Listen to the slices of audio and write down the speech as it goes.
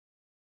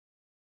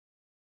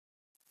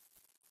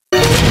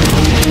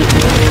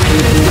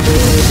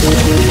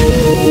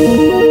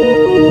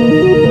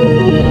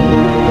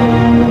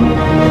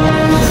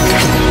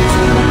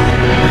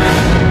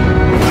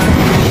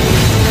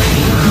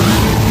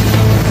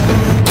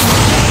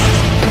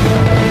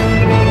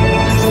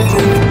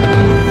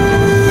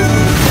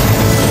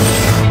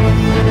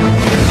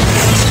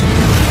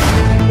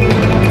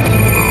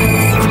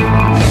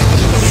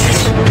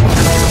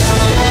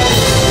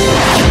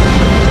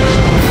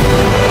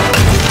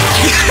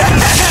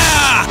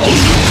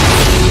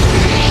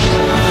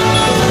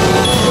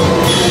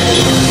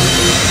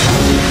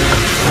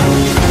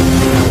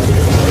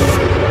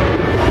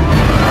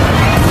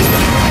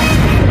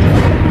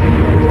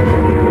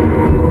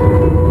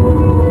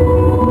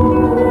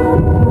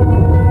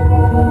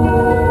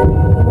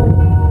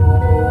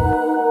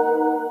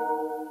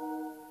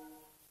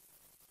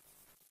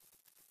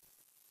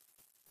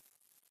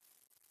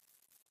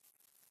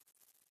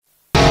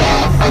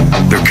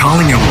They're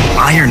calling him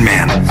Iron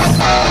Man.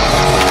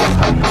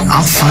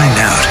 I'll find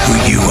out who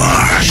you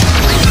are.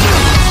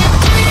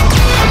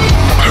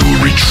 I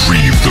will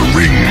retrieve the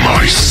ring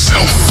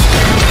myself.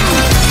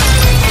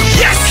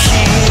 Yes!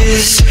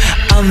 He's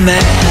a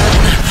man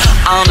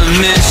on a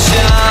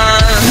mission.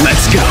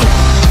 Let's go.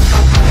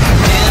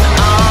 In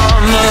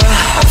armor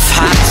of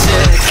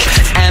high-tech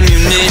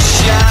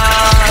ammunition.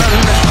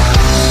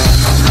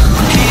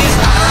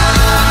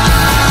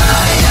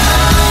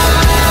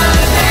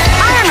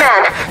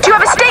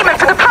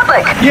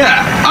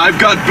 Yeah, I've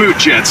got boot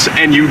jets,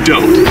 and you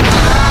don't.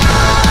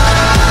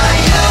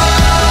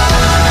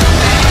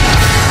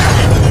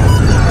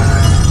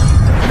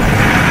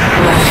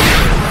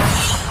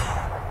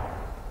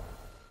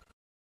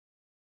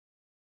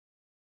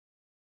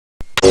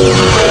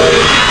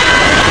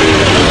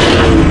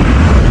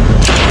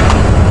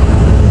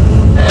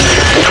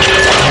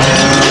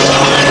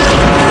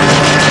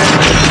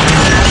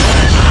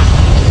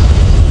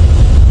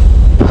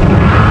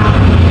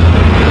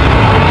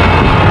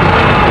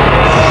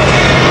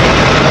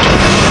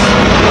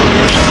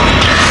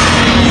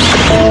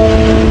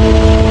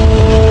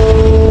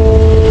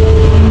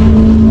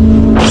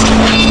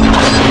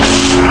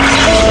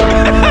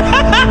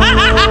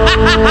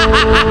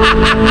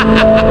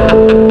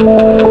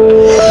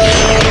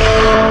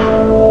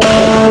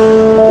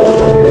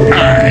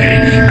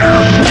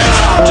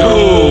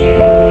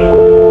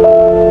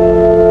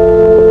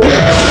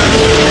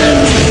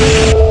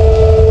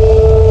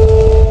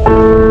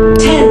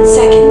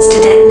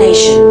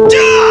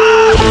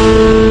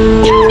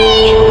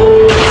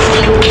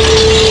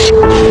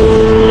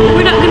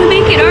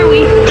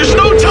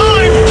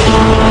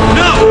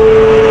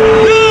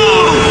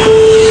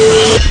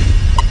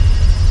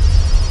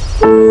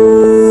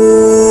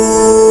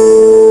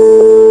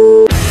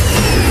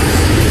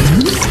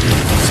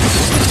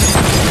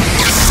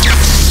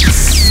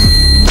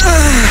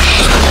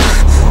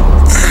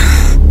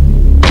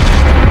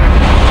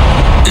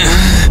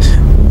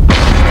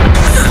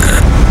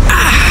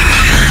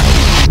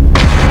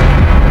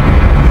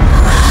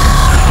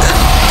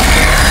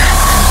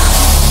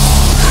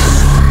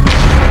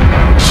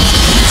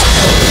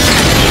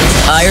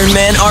 Iron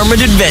Man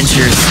Armored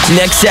Adventures,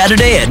 next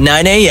Saturday at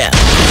 9 a.m.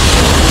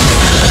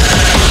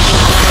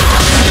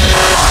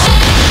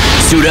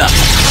 Suit up.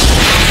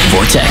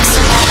 Vortex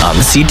on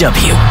the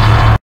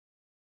CW.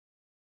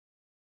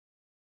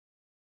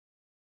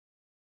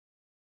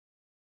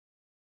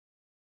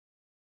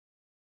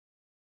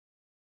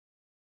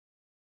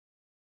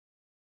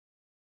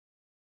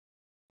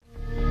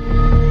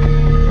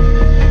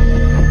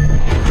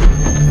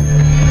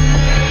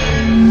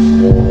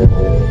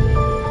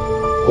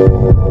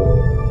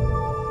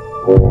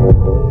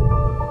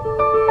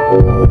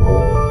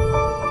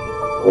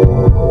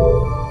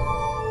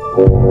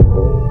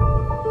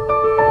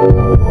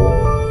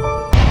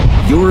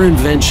 Your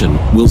invention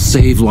will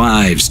save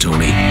lives,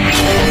 Tony.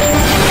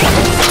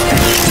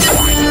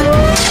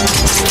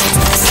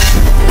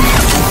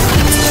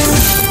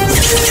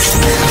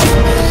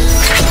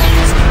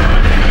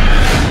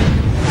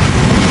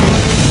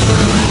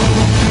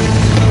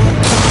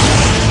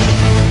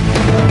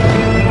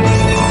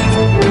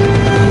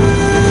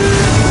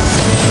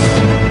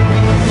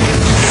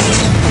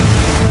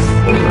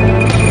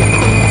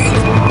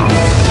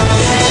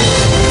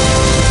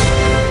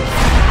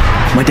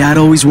 My dad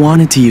always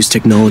wanted to use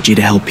technology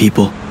to help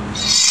people.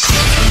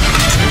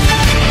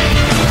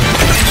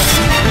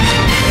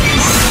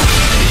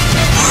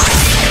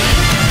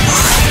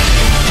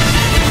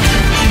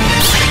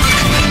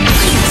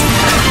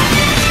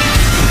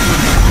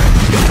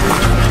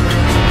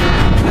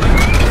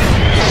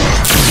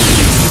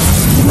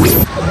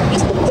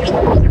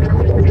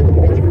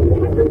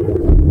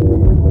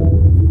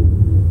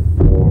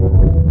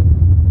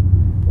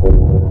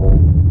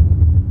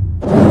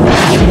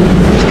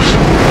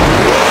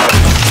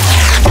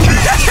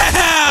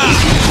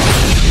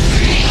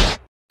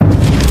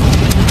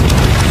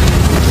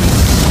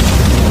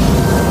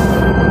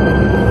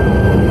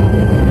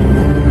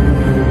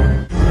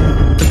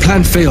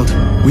 Plan failed.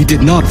 We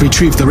did not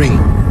retrieve the ring.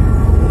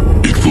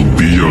 It will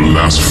be your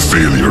last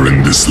failure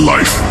in this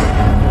life.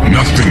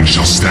 Nothing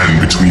shall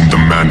stand between the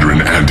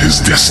Mandarin and his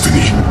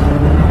destiny.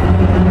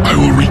 I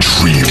will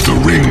retrieve the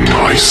ring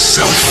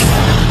myself.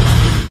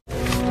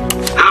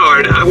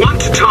 Howard, I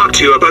want to talk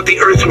to you about the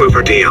Earth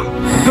Mover deal.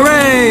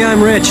 Hooray,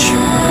 I'm rich.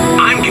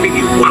 I'm giving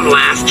you one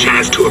last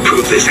chance to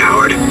approve this,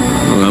 Howard.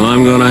 Well,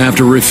 I'm gonna have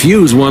to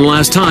refuse one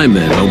last time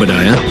then,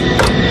 Obadiah.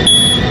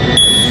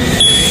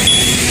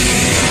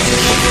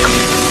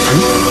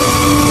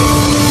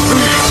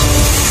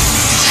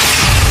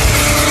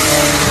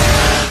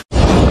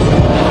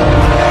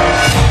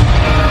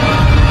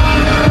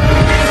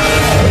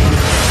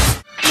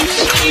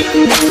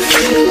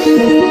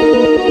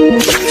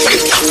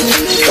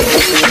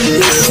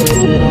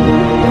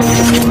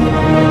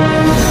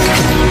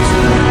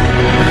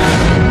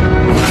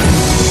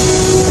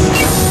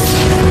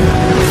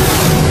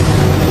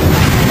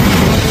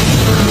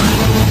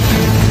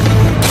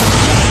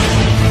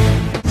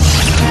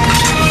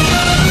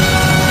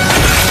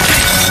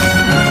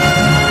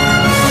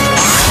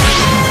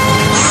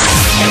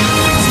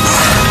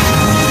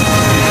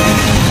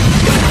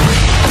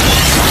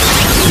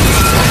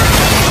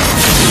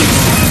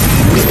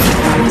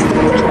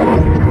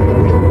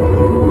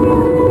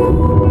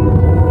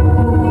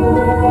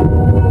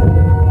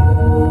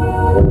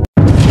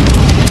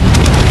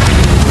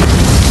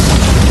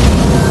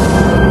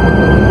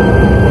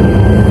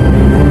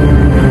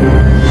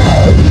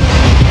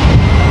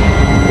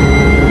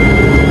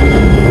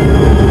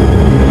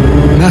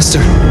 Master,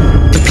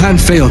 the plan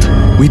failed.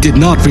 We did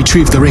not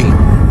retrieve the ring.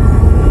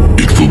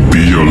 It will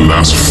be your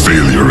last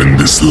failure in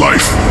this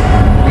life.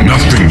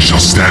 Nothing shall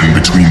stand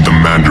between the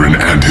Mandarin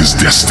and his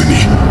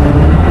destiny.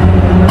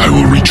 I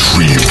will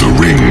retrieve the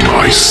ring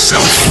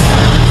myself.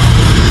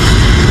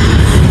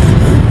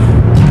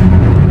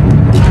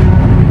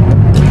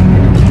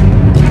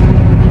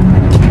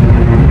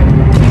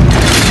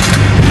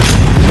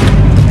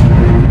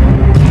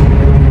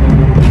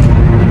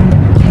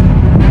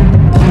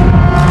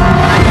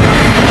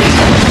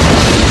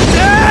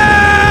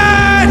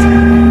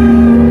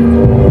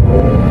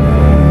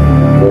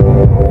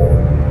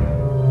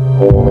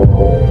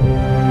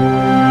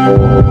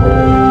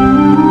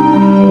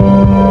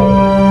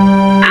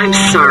 I'm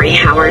sorry,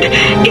 Howard.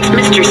 It's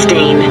Mr.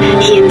 Stain.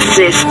 He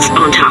insists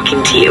on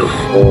talking to you.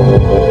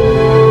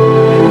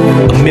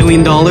 $1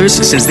 million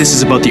says this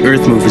is about the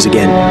Earth Movers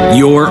again.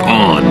 You're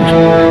on.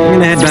 I'm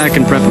gonna head back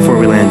and prep before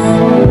we land.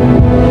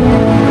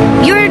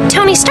 You're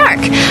Tony Stark.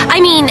 I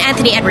mean,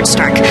 Anthony Edward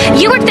Stark.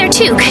 You worked there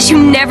too, because you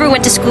never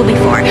went to school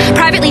before.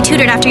 Privately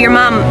tutored after your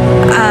mom,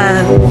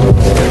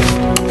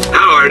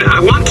 Howard, I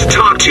want to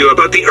talk to you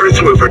about the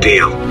Earth Mover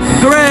deal.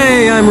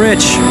 Hooray, I'm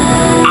rich.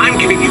 I'm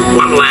giving you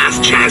one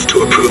last chance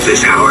to approve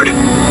this, Howard.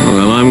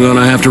 Well, I'm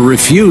gonna have to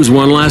refuse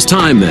one last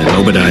time then,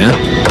 Obadiah.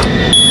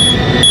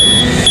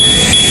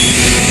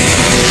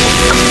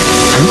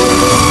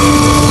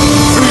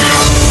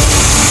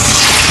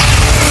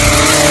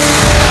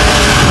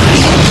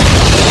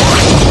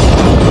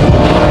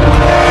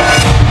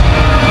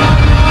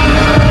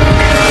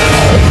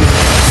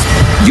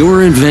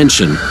 Your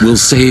invention will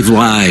save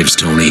lives,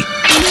 Tony.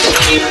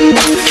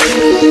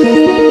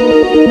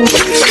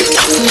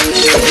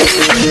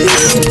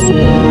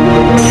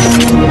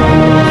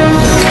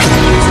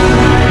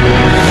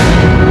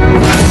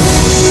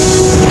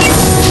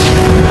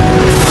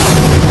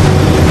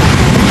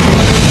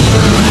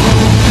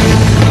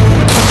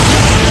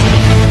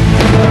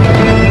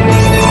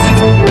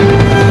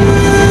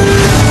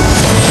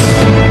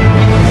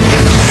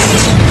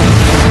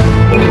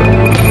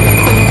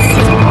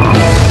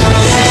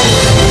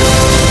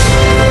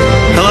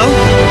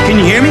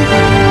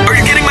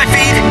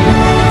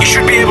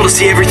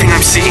 See everything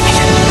I'm seeing?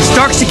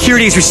 Stark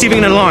Security is receiving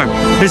an alarm.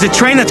 There's a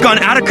train that's gone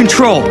out of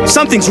control.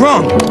 Something's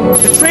wrong.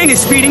 The train is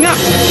speeding up,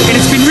 and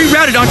it's been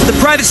rerouted onto the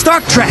private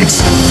Stark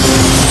tracks.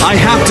 I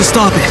have to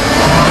stop it.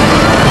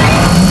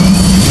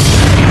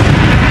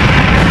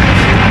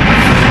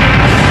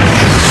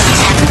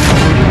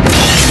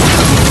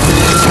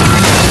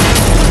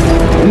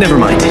 Never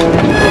mind.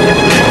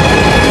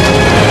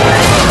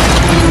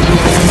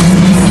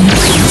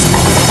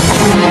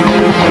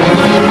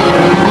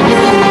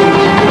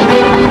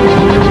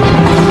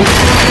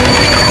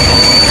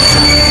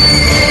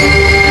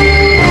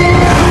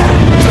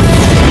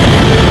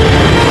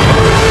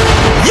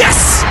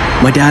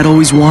 My dad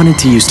always wanted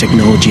to use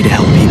technology to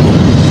help people.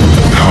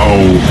 How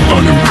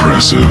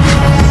unimpressive.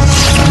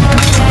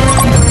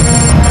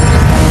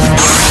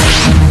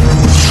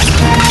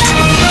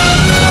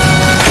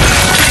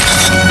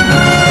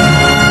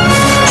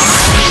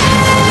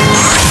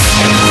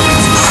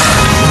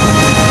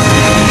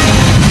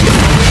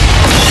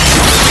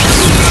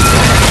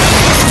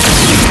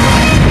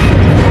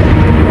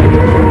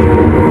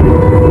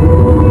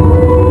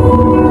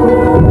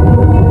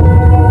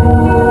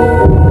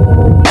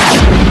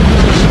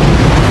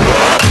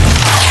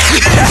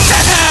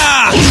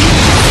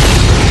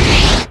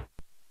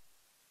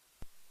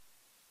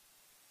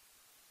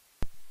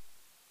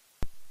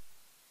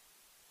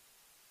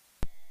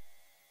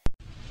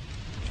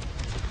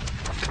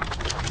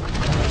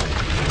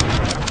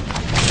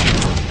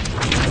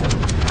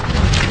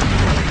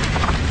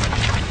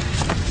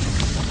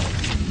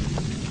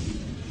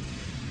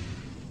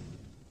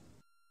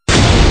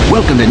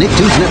 Welcome to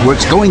Nicktoons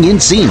Network's Going In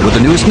Scene with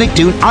the newest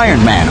Nicktoon, Iron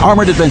Man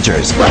Armored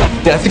Adventures.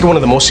 Yeah, I think one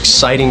of the most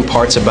exciting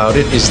parts about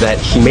it is that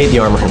he made the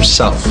armor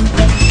himself.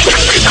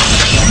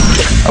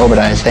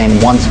 Obadiah Stane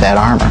wants that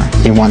armor.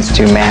 He wants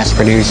to mass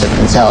produce it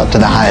and sell it to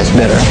the highest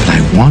bidder. I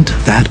want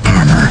that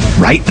armor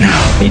right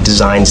now. He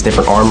designs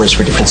different armors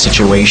for different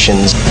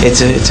situations.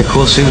 It's a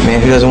cool suit, man.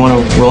 Who doesn't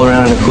want to roll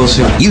around in a cool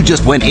suit? You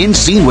just went in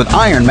scene with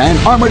Iron Man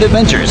Armored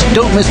Adventures.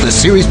 Don't miss the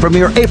series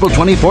premiere April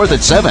 24th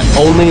at 7.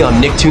 Only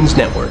on Nicktoons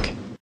Network.